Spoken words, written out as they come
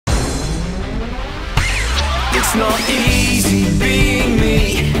It's not easy being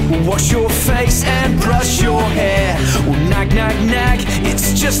me. Wash your face and brush your hair. Well, nag, nag, nag,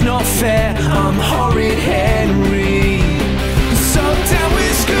 it's just not fair. I'm Horrid Henry. So down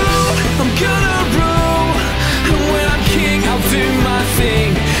with school, I'm gonna rule. And when I'm king, I'll do my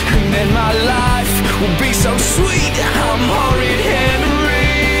thing. And then my life will be so sweet. I'm Horrid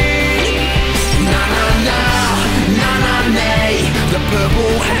Henry. Na na na, na na nay. The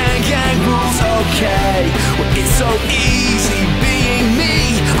purple hand gang rules okay. Well, it's so easy being me.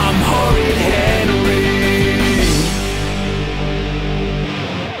 I'm Horrid Henry.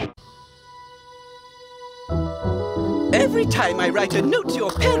 Every time I write a note to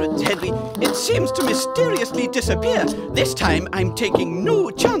your parents, Henry, it seems to mysteriously disappear. This time I'm taking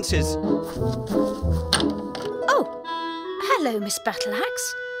no chances. Oh, hello, Miss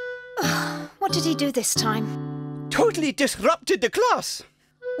Battleaxe. What did he do this time? Totally disrupted the class.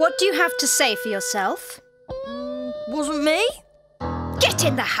 What do you have to say for yourself? Wasn't me. Get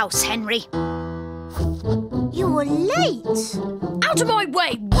in the house, Henry. You're late. Out of my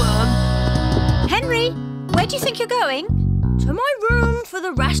way, worm. Henry, where do you think you're going? To my room for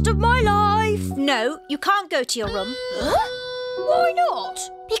the rest of my life. No, you can't go to your room. Huh? Why not?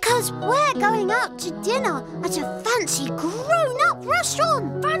 Because we're going out to dinner at a fancy grown-up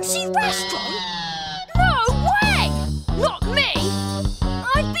restaurant. Fancy restaurant? No way! Not me!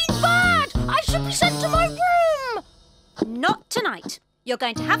 I've been bad! I should be sent to my room! Not tonight. You're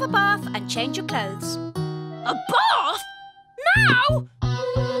going to have a bath and change your clothes. A bath? Now?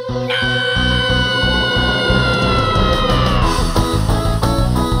 No!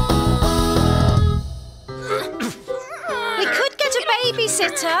 We could get a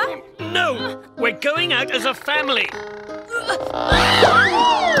babysitter. No! We're going out as a family.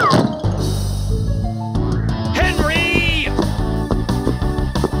 Henry!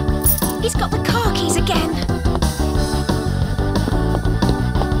 He's got the car keys again.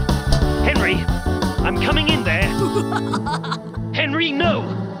 Henry, I'm coming in there. Henry, no!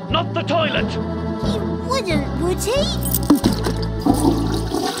 Not the toilet! He wouldn't, would he?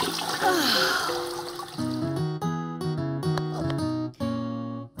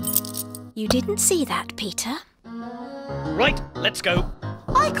 You didn't see that, Peter. Right, let's go.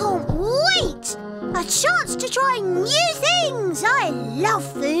 I can't wait! A chance to try new things! I love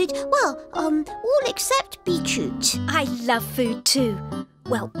food. Well, all except beetroot. I love food too.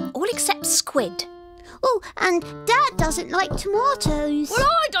 Well, all except squid. Oh, and Dad doesn't like tomatoes. Well,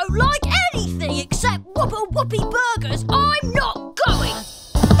 I don't like anything except whoopie burgers. I'm not going.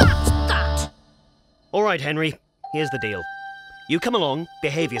 That's that. All right, Henry, here's the deal. You come along,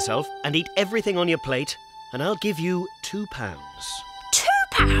 behave yourself, and eat everything on your plate, and I'll give you £2.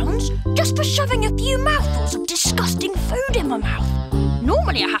 £2? Just for shoving a few mouthfuls of disgusting food in my mouth.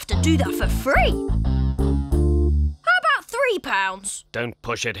 Normally I have to do that for free. How about £3? Don't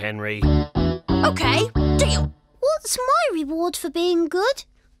push it, Henry. OK, deal. What's my reward for being good?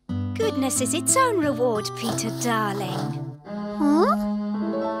 Goodness is its own reward, Peter, darling. Huh?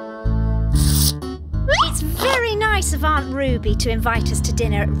 It's very nice of Aunt Ruby to invite us to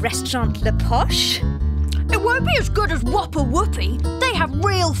dinner at Restaurant Le Poche. It won't be as good as Whopper Whoopie. They have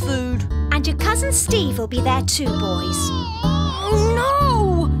real food. And your cousin Steve will be there too, boys.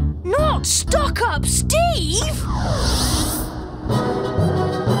 Oh, no! Not stuck-up Steve!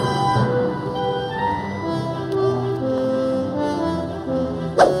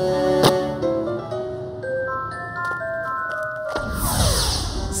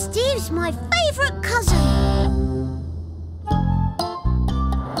 Steve's my favourite cousin.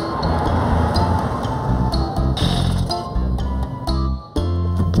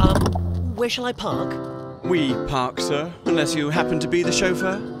 Where shall I park? We park, sir, unless you happen to be the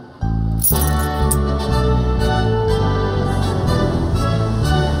chauffeur.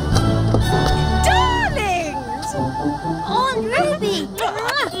 Darlings! Aunt Ruby!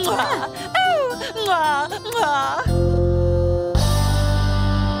 Oh, mwah, mwah.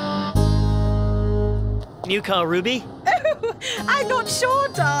 New car, Ruby? Oh, I'm not sure,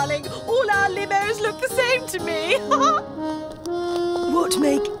 darling. All our limos look the same to me. What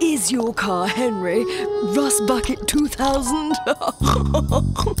make is your car, Henry? Rust Bucket 2000?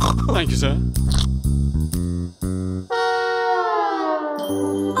 Thank you, sir.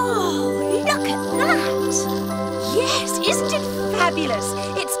 Oh, look at that! Yes, isn't it fabulous?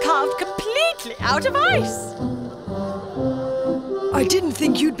 It's carved completely out of ice. I didn't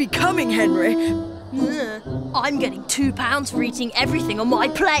think you'd be coming, Henry. I'm getting £2 for eating everything on my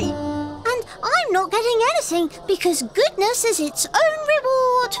plate. And I'm not getting anything because goodness is its own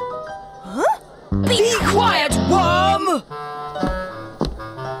reward. Huh? Be quiet, worm!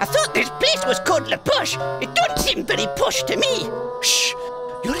 I thought This place was called La Push. It don't seem very push to me. Shh!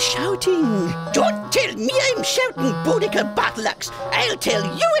 You're shouting. Don't tell me I'm shouting, Boudica Battleaxe. I'll tell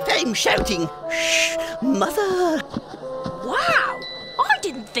you if I'm shouting. Shh, Mother. Wow! I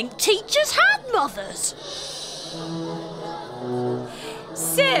didn't think teachers had mothers.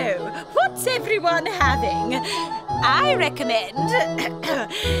 So, what's everyone having? I recommend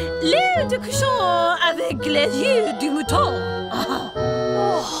l'œuf de cochon avec glaçure du mouton.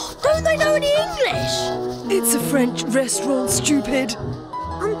 Oh, don't they know any English? It's a French restaurant, stupid.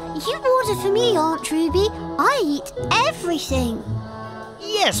 You order for me, Aunt Ruby. I eat everything.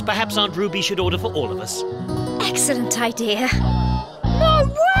 Yes, perhaps Aunt Ruby should order for all of us. Excellent idea. No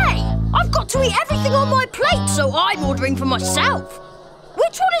way! I've got to eat everything on my plate, so I'm ordering for myself.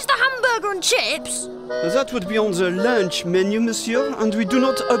 Which one is the hamburger and chips? That would be on the lunch menu, monsieur, and we do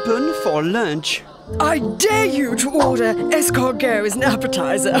not open for lunch. I dare you to order escargot as an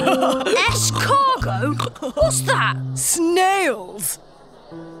appetizer. Escargot? What's that? Snails.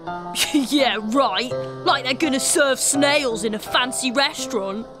 Yeah, right. Like they're gonna serve snails in a fancy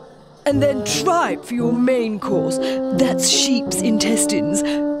restaurant. And then tripe for your main course. That's sheep's intestines.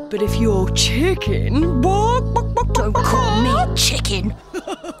 But if you're chicken... Don't call me chicken.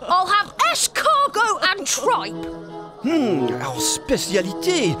 I'll have escargot and tripe. Our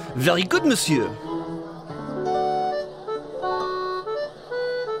spécialité. Very good, monsieur.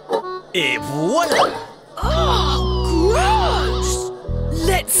 Et voilà! Oh, gross!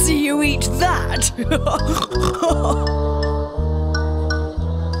 Let's see you eat that.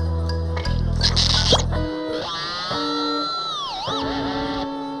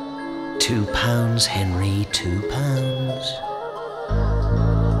 £2, Henry, £2.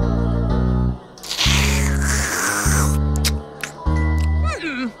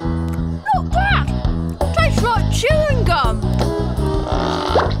 Not bad. Tastes like chewing gum.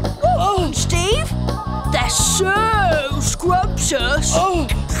 Oh, Steve, they're so scrumptious.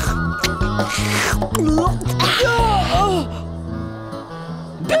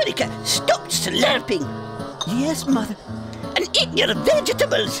 Boudica, stop slurping. Yes, Mother. And eat your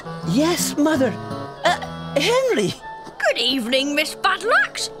vegetables. Yes, Mother. Henry. Good evening, Miss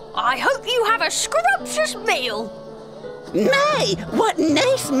Battleaxe. I hope you have a scrumptious meal. My, what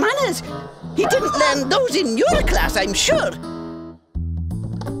nice manners. He didn't learn those in your class, I'm sure.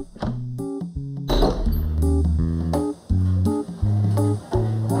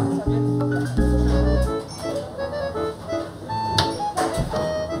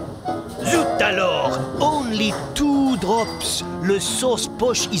 Zut alors! Only 2 drops. Le sauce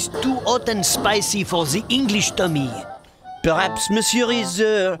poche is too hot and spicy for the English tummy. Perhaps monsieur is,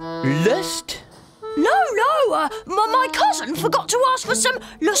 lust? No, my cousin forgot to ask for some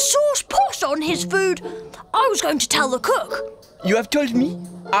la sauce poche on his food. I was going to tell the cook. You have told me.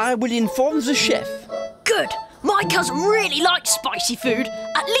 I will inform the chef. Good. My cousin really likes spicy food.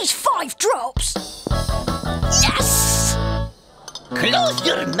 At least 5 drops. Yes! Close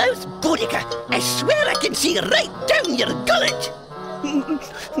your mouth, Boudica. I swear I can see right down your gullet.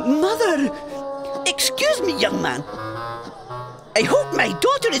 Mother! Excuse me, young man. I hope my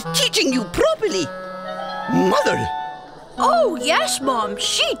daughter is teaching you properly. Mother! Oh, yes, Mom,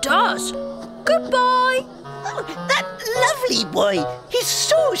 she does. Goodbye. Oh, that lovely boy. He's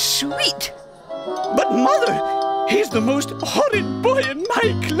so sweet. But, Mother, he's the most horrid boy in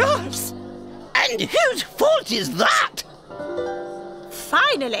my class. And whose fault is that?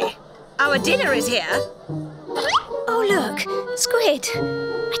 Finally, our dinner is here. Oh, look, squid.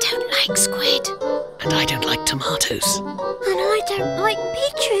 I don't like squid. And I don't like tomatoes. And I don't like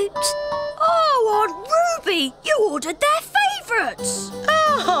beetroot. Oh, Aunt Ruby, you ordered their favourites.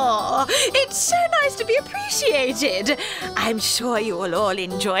 Oh, it's so nice to be appreciated. I'm sure you will all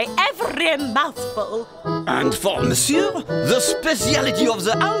enjoy every mouthful. And for monsieur, the speciality of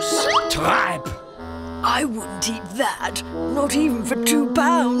the house, tripe. I wouldn't eat that. Not even for £2.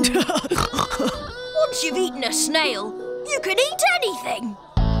 Once you've eaten a snail, you can eat anything.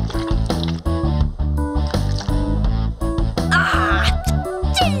 Ah,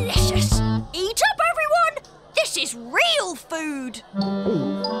 delicious. Eat up, everyone. This is real food.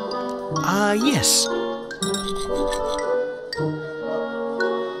 Yes.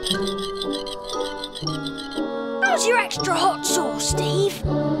 How's your extra hot sauce, Steve?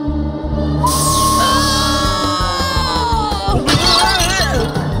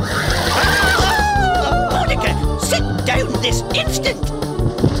 Boudica, sit down this instant.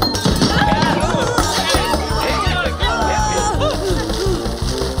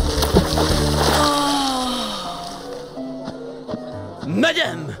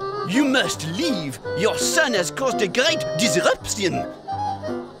 Madame, you must leave. Your son has caused a great disruption.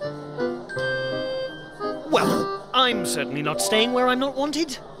 I'm certainly not staying where I'm not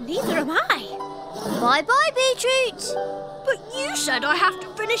wanted. Neither am I. Bye-bye, Beetroot. But you said I have to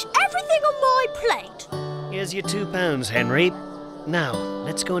finish everything on my plate. Here's your £2, Henry. Now,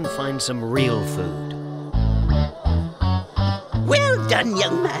 let's go and find some real food. Well done,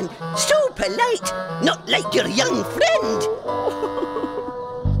 young man. So polite. Not like your young friend.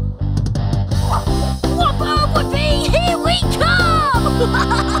 Whopper whoopee, here we come!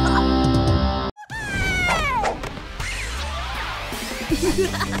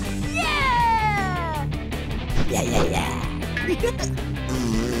 Yeah! Yeah.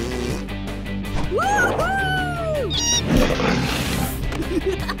 Woohoo!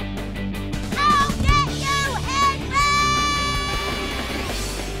 I'll get you, Henry!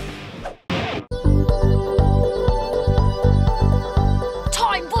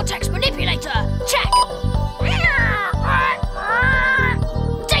 Time vortex manipulator, check!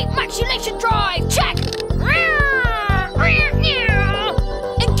 Date maxulation drive, check!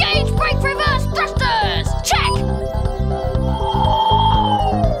 Engage brake reverse thrusters, check!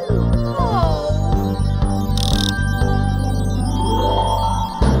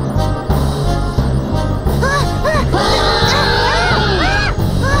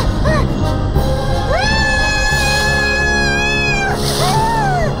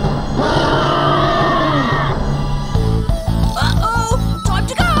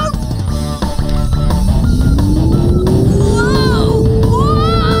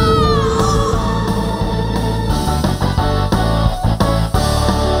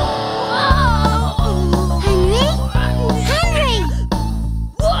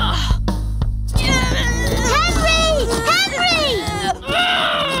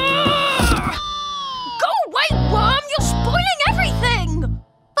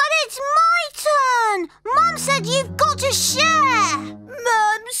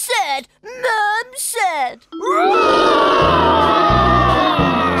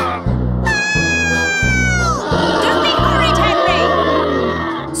 Don't be horrid,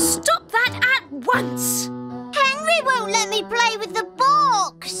 Henry! Stop that at once! Henry won't let me play with the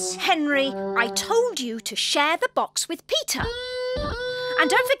box. Henry, I told you to share the box with Peter. And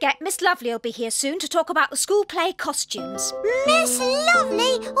don't forget, Miss Lovely will be here soon to talk about the school play costumes. Miss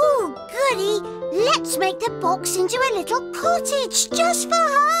Lovely? Oh, goody. Let's make the box into a little cottage just for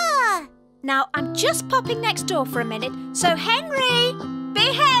her. Now, I'm just popping next door for a minute, so Henry,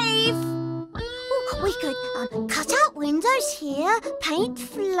 behave! Oh, we could cut out windows here, paint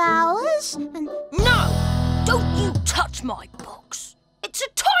flowers, and... No! Don't you touch my box! It's a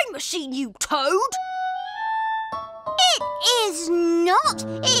time machine, you toad! It is not.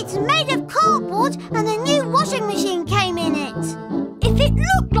 It's made of cardboard and a new washing machine came in it. If it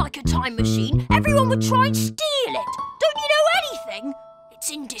looked like a time machine, everyone would try and steal it. Don't you know anything? It's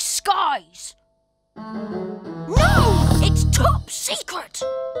in disguise. No! It's top secret!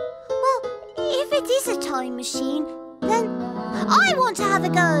 Well, if it is a time machine, then I want to have a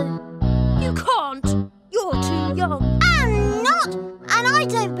go. You can't. You're too young. I'm not, and I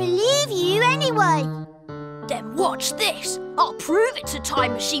don't believe you anyway. Then watch this. I'll prove it's a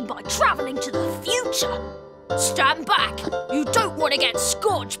time machine by travelling to the future. Stand back. You don't want to get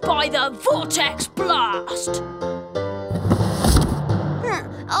scorched by the vortex blast.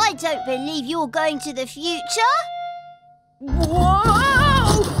 I don't believe you're going to the future.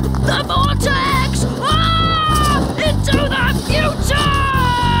 Whoa! The vortex! Ah! Into the future!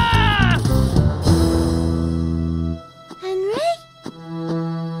 Henry?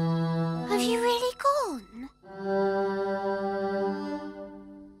 Have you really gone?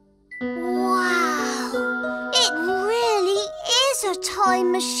 Wow! It really is a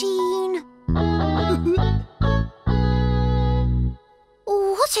time machine.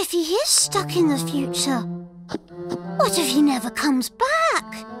 What if he is stuck in the future? What if he never comes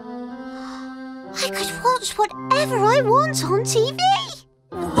back? I could watch whatever I want on TV.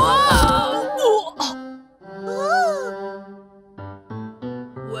 Whoa!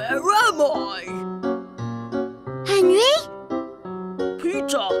 Where am I? Henry?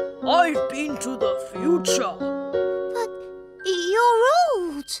 Peter, I've been to the future. But you're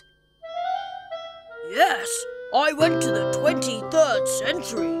old. Yes, I went to the 23rd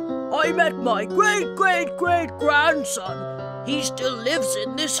century. I met my great-great-great-grandson. He still lives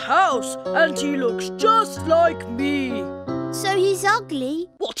in this house, and he looks just like me. So he's ugly?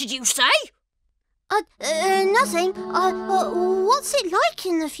 What did you say? Nothing. What's it like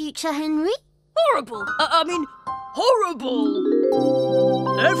in the future, Henry? Horrible. Horrible.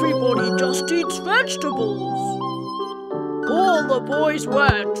 Everybody just eats vegetables. All the boys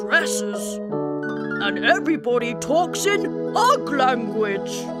wear dresses. and everybody talks in Ugg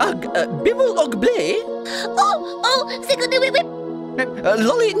language. Bibble og blay?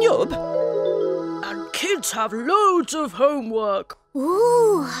 Lolly Nyob? And kids have loads of homework.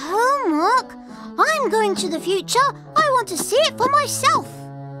 Ooh, homework? I'm going to the future. I want to see it for myself.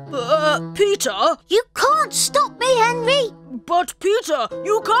 Peter? You can't stop me, Henry. But Peter,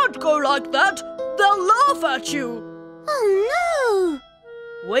 you can't go like that. They'll laugh at you. Oh, no.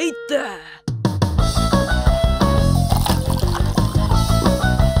 Wait there.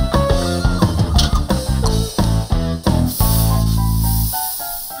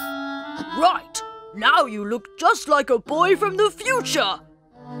 Right, now you look just like a boy from the future.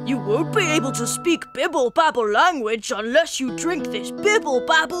 You won't be able to speak bibble-babble language unless you drink this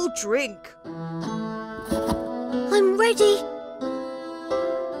bibble-babble drink. I'm ready.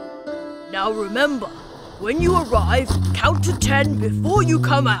 Now remember, when you arrive, count to 10 before you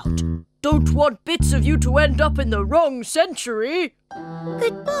come out. Don't want bits of you to end up in the wrong century.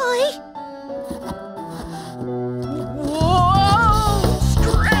 Goodbye.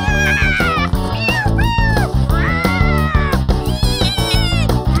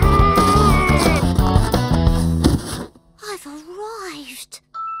 I've arrived.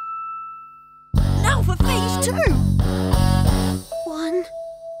 Now for phase 2. 1,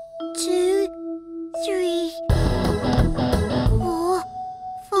 2, 3, 4,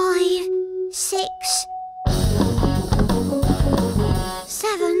 5, 6,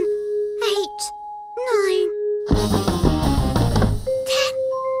 7, 8, 9, 10.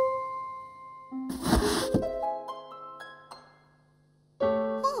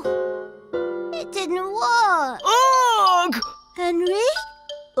 Oh, it didn't work. Ugh! Henry?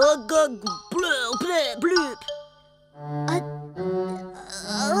 Ugh, bloop, bloop, bloop.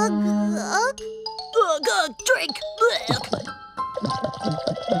 Drink.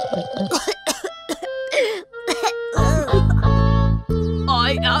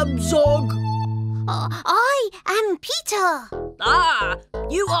 I am Zog. I am Peter. Ah,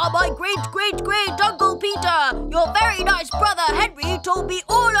 you are my great-great-great-uncle Peter. Your very nice brother Henry told me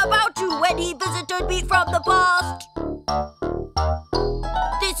all about you when he visited me from the past.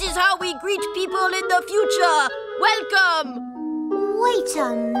 This is how we greet people in the future. Welcome. Wait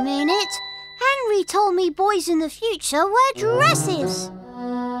a minute. Henry told me boys in the future wear dresses.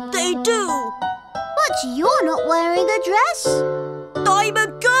 They do. But you're not wearing a dress. I'm a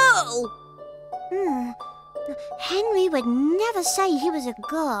girl. Henry would never say he was a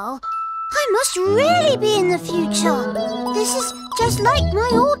girl. I must really be in the future. This is just like my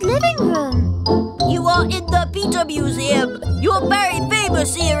old living room. You are in the Peter Museum. You're very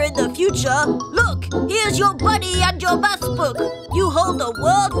famous here in the future. Look, here's your bunny and your maths book. You hold the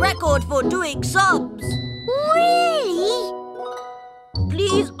world record for doing sums. Really?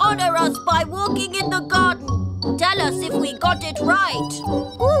 Please honor us by walking in the garden. Tell us if we got it right.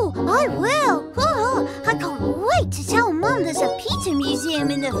 Oh, I will. Oh, I can't wait to tell Mum there's a Peter Museum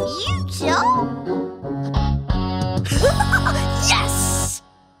in the future. Yes!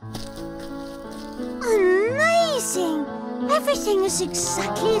 Amazing! Everything is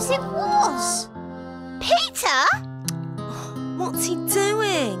exactly as it was. Peter? What's he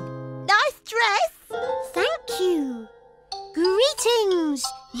doing? Nice dress. Thank you. Greetings.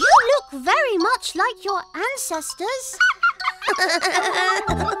 You look very much like your ancestors.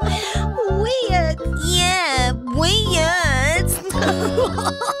 Weird. Yeah, weird.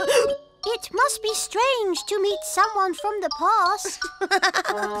 It must be strange to meet someone from the past.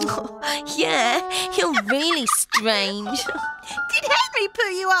 Yeah, you're really strange. Did Henry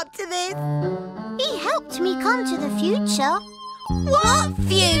put you up to this? He helped me come to the future. What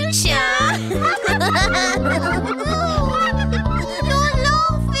future? You're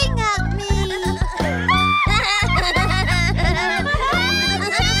laughing at me.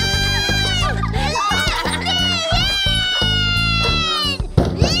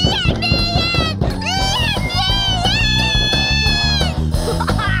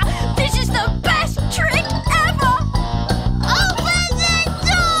 This is the best trick ever! Open the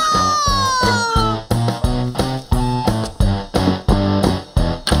door!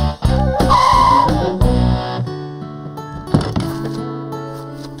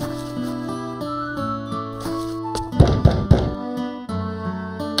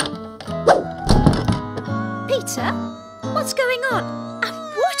 Peter, what's going on? And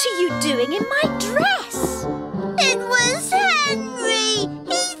what are you doing in my dress? It was Henry.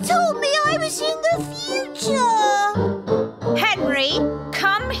 He told me I was in the future. Henry,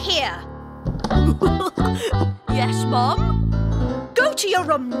 come here. Yes, Mum? Go to your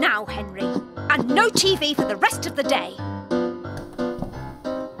room now, Henry. And no TV for the rest of the day.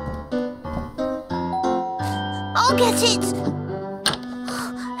 I'll get it.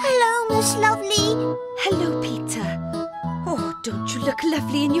 Hello, Miss Lovely. Hello, Peter. Oh, don't you look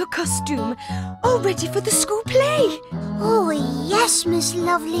lovely in your costume? All ready for the school play? Oh, yes, Miss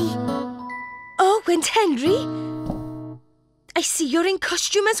Lovely. Oh, and Henry? I see you're in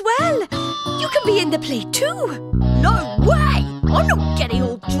costume as well. You can be in the play too. No way! I'm not getting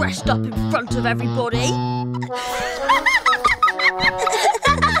all dressed up in front of everybody.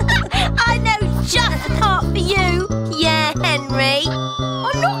 I know just the part for you. Yeah, Henry.